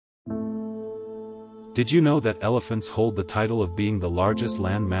Did you know that elephants hold the title of being the largest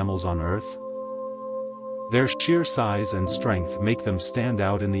land mammals on Earth? Their sheer size and strength make them stand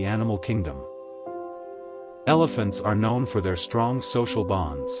out in the animal kingdom. Elephants are known for their strong social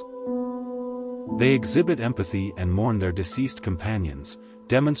bonds. They exhibit empathy and mourn their deceased companions,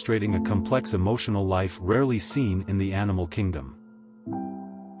 demonstrating a complex emotional life rarely seen in the animal kingdom.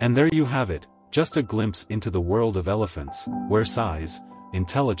 And there you have it, just a glimpse into the world of elephants, where size,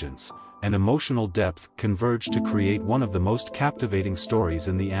 intelligence, and emotional depth converge to create one of the most captivating stories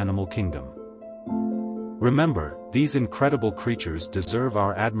in the animal kingdom. Remember, these incredible creatures deserve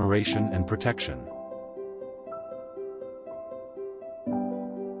our admiration and protection.